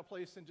seem out of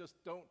place and just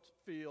don't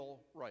feel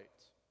right.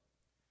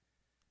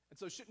 And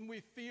so shouldn't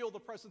we feel the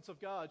presence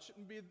of God?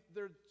 Shouldn't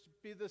there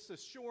be this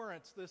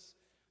assurance, this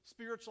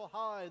spiritual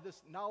high,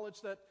 this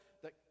knowledge that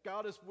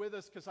God is with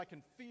us because I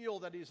can feel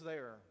that he's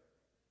there?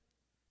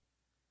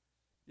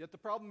 Yet the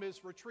problem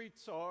is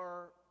retreats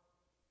are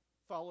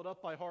followed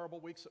up by horrible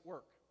weeks at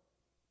work.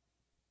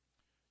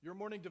 Your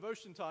morning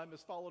devotion time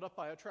is followed up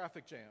by a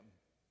traffic jam.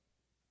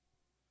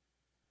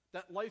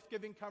 That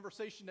life-giving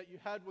conversation that you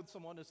had with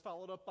someone is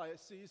followed up by a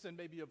season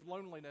maybe of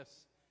loneliness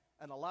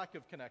and a lack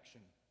of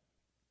connection.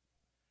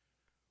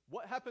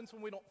 What happens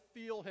when we don't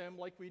feel him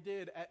like we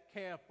did at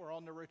camp or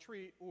on the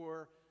retreat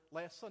or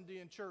last Sunday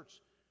in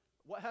church?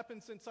 What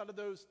happens inside of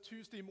those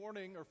Tuesday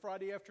morning or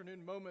Friday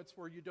afternoon moments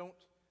where you don't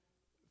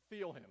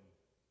feel him?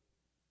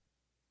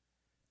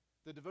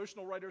 The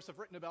devotional writers have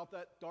written about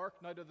that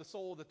dark night of the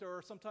soul, that there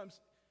are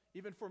sometimes,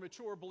 even for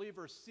mature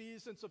believers,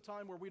 seasons of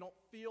time where we don't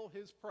feel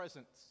his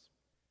presence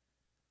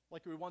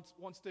like we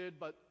once did,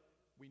 but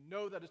we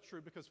know that it's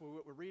true because we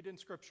read in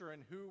Scripture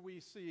and who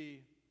we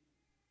see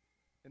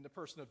in the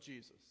person of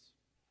Jesus.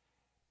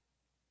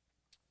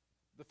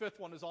 The 5th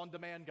one is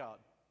on-demand God.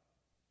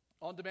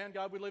 On-demand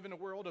God, we live in a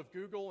world of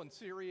Google and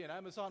Siri and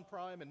Amazon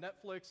Prime and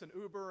Netflix and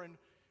Uber, and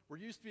we're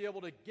used to be able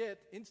to get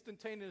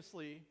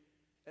instantaneously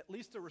at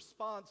least a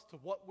response to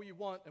what we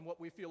want and what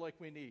we feel like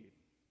we need.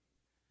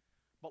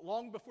 But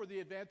long before the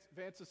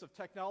advances of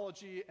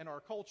technology and our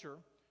culture,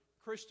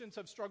 Christians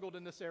have struggled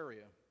in this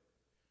area.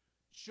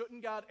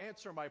 Shouldn't God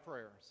answer my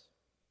prayers?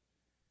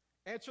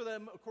 answer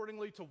them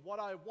accordingly to what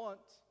I want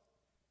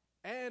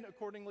and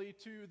accordingly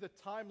to the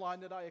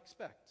timeline that I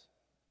expect.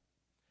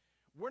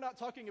 We're not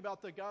talking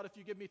about the, God, if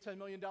you give me $10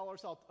 million,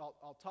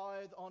 I'll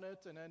tithe on it,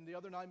 and then the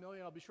other $9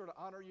 million, I'll be sure to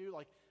honor you.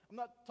 Like, I'm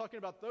not talking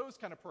about those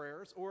kind of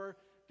prayers. Or,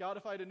 God,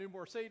 if I had a new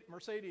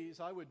Mercedes,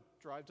 I would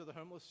drive to the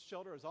homeless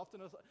shelter as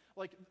often as,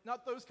 like,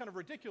 not those kind of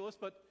ridiculous,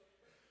 but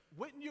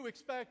wouldn't you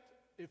expect,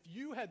 if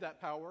you had that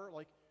power,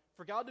 like,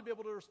 for God to be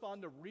able to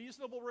respond to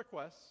reasonable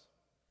requests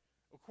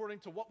according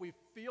to what we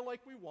feel like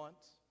we want?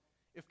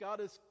 If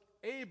God is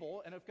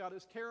able and if God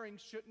is caring,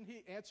 shouldn't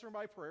he answer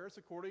my prayers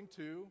according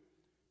to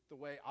the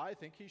way I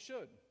think he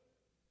should?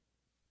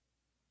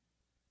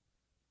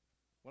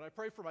 When I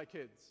pray for my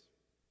kids,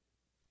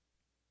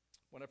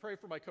 when I pray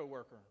for my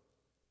coworker,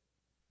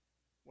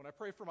 when I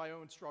pray for my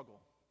own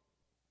struggle,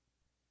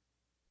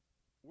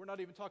 we're not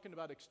even talking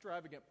about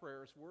extravagant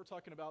prayers. We're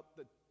talking about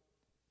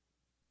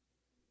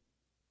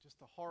just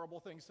the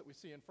horrible things that we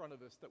see in front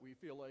of us that we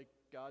feel like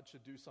God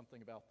should do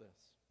something about this.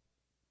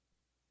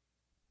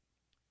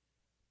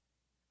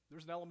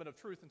 There's an element of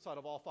truth inside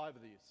of all five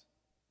of these.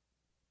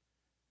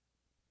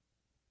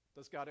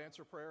 Does God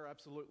answer prayer?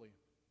 Absolutely.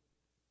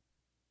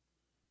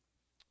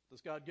 Does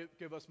God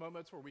give us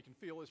moments where we can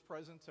feel his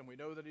presence and we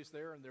know that he's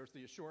there and there's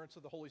the assurance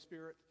of the Holy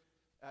Spirit?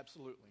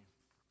 Absolutely.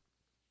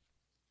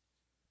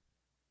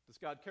 Does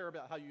God care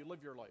about how you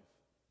live your life?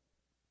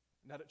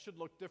 And that it should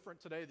look different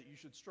today, that you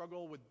should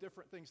struggle with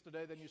different things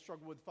today than you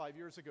struggled with 5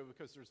 years ago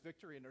because there's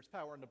victory and there's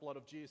power in the blood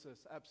of Jesus?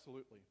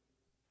 Absolutely.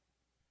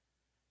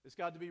 Is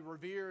God to be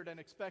revered and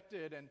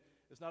expected and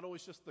is not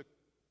always just the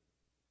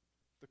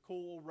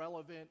cool,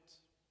 relevant,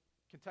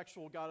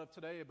 contextual God of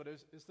today, but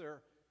is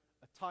there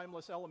a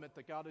timeless element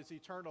that God is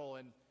eternal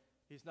and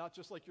he's not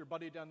just like your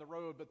buddy down the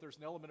road, but there's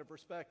an element of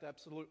respect?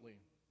 Absolutely.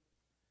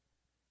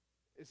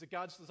 Is it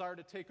God's desire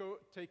to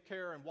take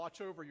care and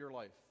watch over your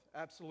life?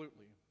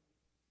 Absolutely.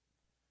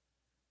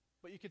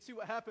 But you can see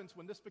what happens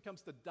when this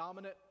becomes the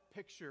dominant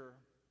picture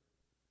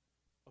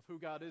of who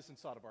God is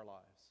inside of our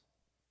lives.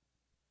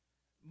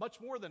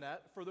 Much more than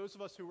that, for those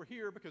of us who are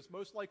here, because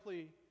most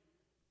likely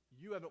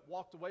you haven't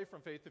walked away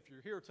from faith if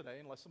you're here today,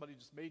 unless somebody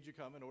just made you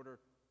come in order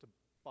to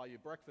buy you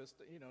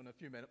breakfast, in a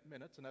few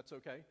minutes, and that's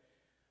okay.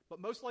 But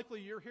most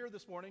likely you're here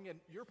this morning, and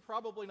you're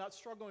probably not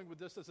struggling with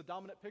this as a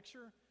dominant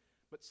picture,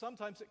 but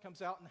sometimes it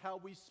comes out in how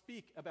we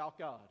speak about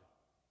God.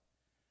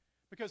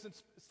 Because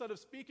instead of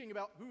speaking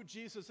about who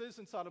Jesus is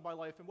inside of my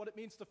life and what it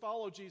means to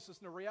follow Jesus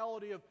and the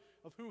reality of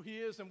who he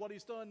is and what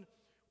he's done,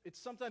 it's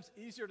sometimes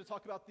easier to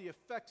talk about the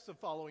effects of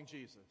following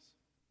Jesus.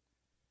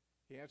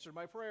 He answered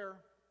my prayer.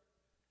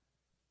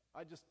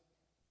 I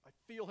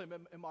feel him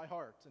in my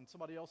heart. And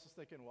somebody else is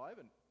thinking, well, I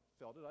haven't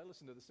felt it. I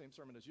listened to the same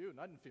sermon as you, and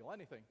I didn't feel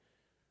anything.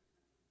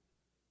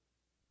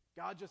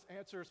 God just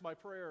answers my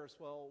prayers.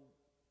 Well,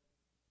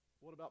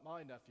 what about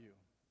my nephew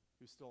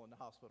who's still in the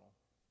hospital?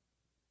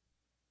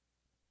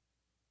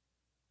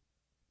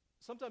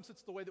 Sometimes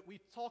it's the way that we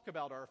talk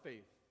about our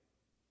faith.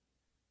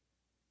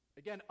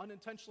 Again,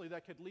 unintentionally,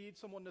 that could lead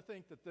someone to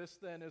think that this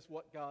then is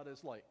what God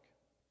is like.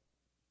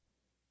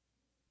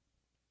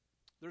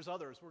 There's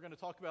others. We're going to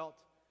talk about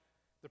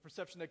the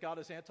perception that God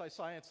is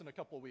anti-science in a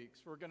couple of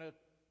weeks. We're going to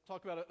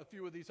talk about a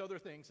few of these other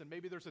things, and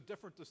maybe there's a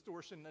different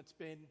distortion that's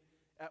been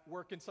at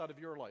work inside of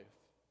your life.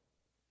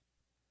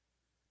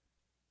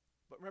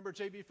 But remember,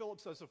 J.B.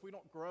 Phillips says if we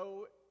don't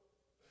grow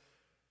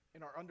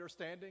in our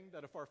understanding,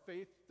 that if our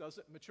faith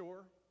doesn't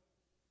mature,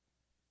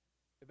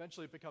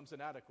 eventually it becomes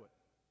inadequate.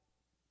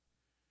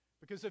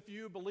 Because if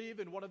you believe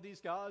in one of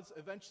these gods,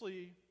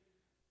 eventually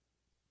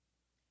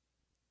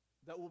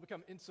that will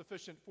become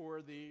insufficient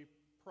for the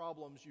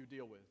problems you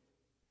deal with.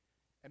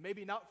 And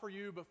maybe not for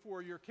you, but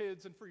for your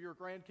kids and for your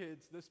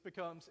grandkids, this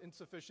becomes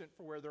insufficient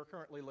for where they're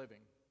currently living.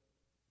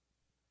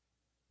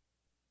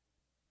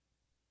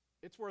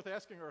 It's worth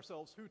asking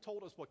ourselves, who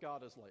told us what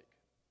God is like?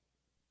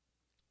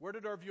 Where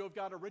did our view of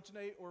God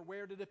originate, or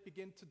where did it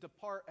begin to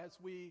depart as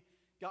we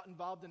got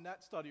involved in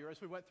that study, or as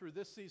we went through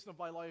this season of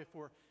my life,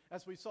 or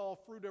as we saw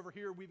fruit over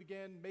here, we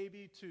began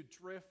maybe to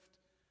drift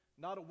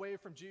not away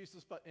from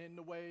Jesus, but in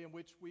the way in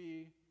which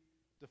we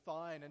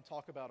define and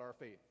talk about our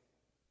faith.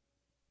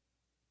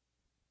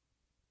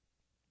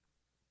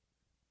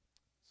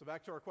 So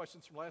back to our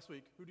questions from last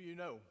week. Who do you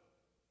know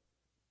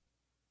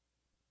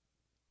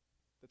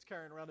that's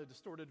carrying around a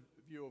distorted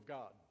view of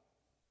God?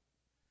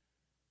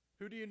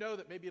 Who do you know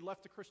that maybe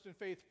left the Christian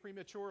faith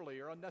prematurely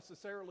or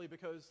unnecessarily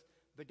because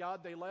the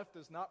God they left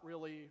is not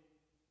really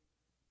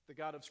the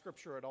God of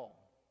Scripture at all?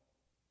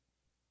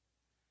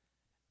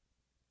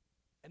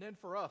 And then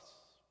for us,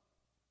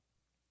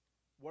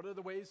 what are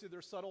the ways,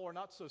 either subtle or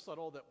not so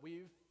subtle, that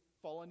we've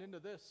fallen into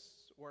this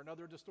or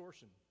another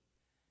distortion?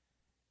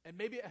 And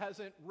maybe it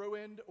hasn't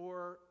ruined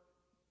or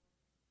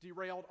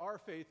derailed our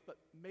faith, but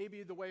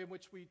maybe the way in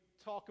which we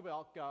talk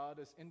about God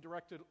has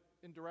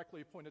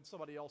indirectly pointed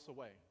somebody else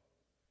away.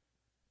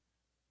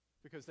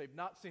 Because they've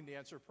not seen the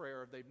answered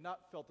prayer, they've not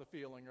felt the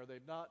feeling, or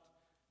they've not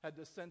had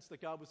the sense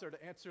that God was there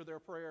to answer their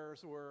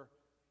prayers, or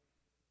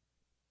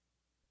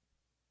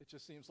it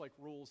just seems like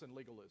rules and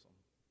legalism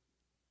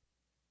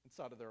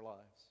inside of their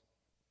lives.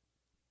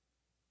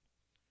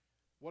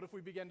 What if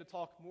we begin to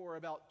talk more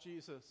about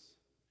Jesus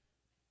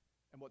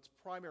and what's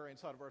primary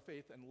inside of our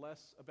faith and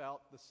less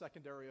about the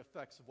secondary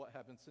effects of what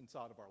happens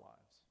inside of our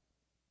lives?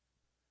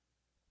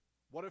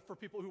 What if for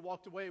people who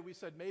walked away, we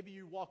said maybe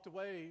you walked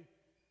away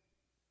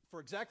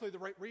for exactly the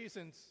right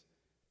reasons,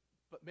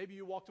 but maybe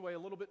you walked away a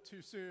little bit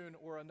too soon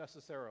or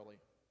unnecessarily?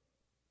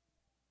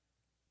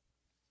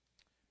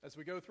 As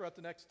we go throughout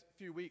the next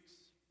few weeks,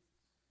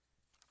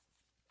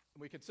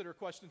 and we consider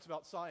questions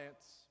about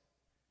science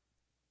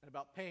and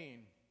about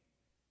pain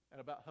and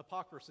about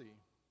hypocrisy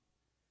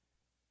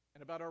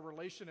and about our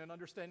relation and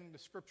understanding the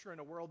Scripture in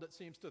a world that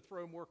seems to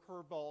throw more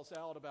curveballs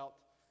out about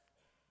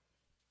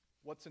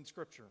what's in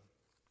Scripture.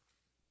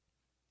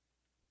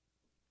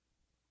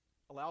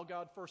 Allow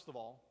God, first of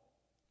all,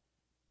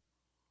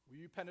 will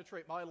you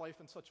penetrate my life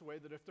in such a way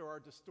that if there are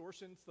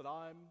distortions that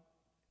I'm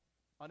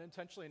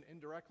unintentionally and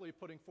indirectly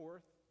putting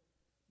forth,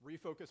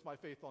 refocus my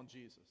faith on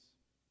Jesus.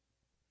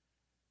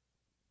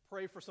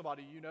 Pray for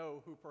somebody you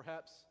know who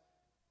perhaps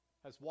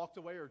has walked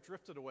away or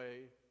drifted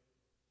away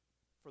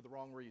for the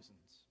wrong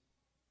reasons.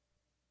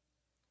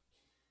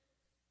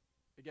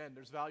 Again,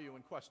 there's value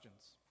in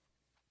questions.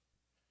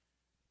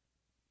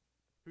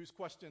 Whose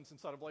questions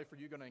inside of life are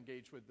you going to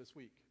engage with this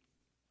week?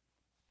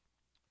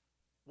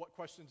 What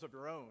questions of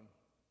your own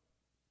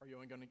are you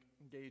going to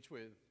engage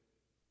with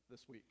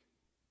this week?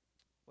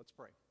 Let's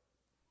pray.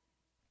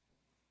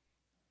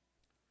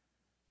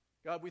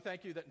 God, we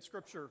thank you that in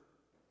Scripture,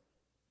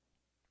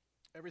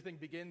 everything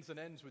begins and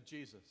ends with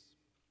Jesus.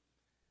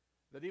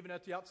 That even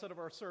at the outset of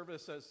our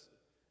service,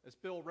 as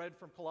Bill read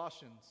from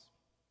Colossians,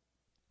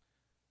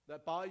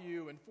 that by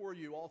you and for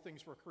you all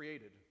things were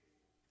created.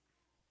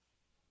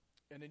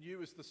 And in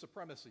you is the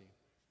supremacy.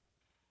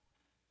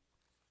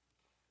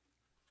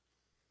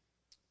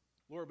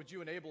 Lord, would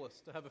you enable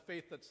us to have a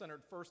faith that's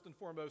centered first and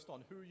foremost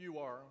on who you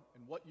are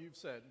and what you've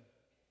said,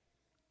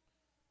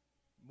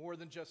 more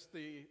than just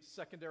the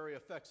secondary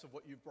effects of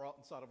what you've brought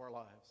inside of our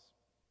lives.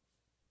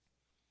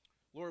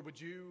 Lord, would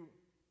you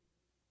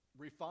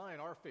refine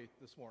our faith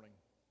this morning?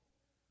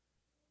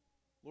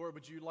 Lord,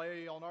 would you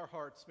lay on our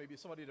hearts maybe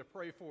somebody to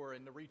pray for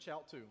and to reach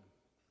out to?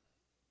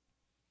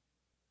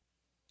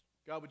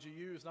 God, would you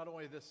use not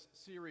only this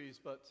series,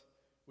 but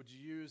would you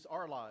use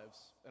our lives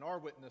and our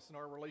witness and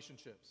our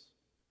relationships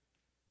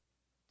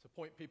to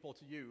point people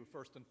to you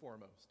first and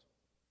foremost?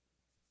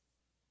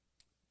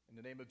 In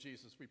the name of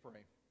Jesus we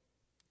pray.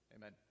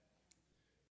 Amen.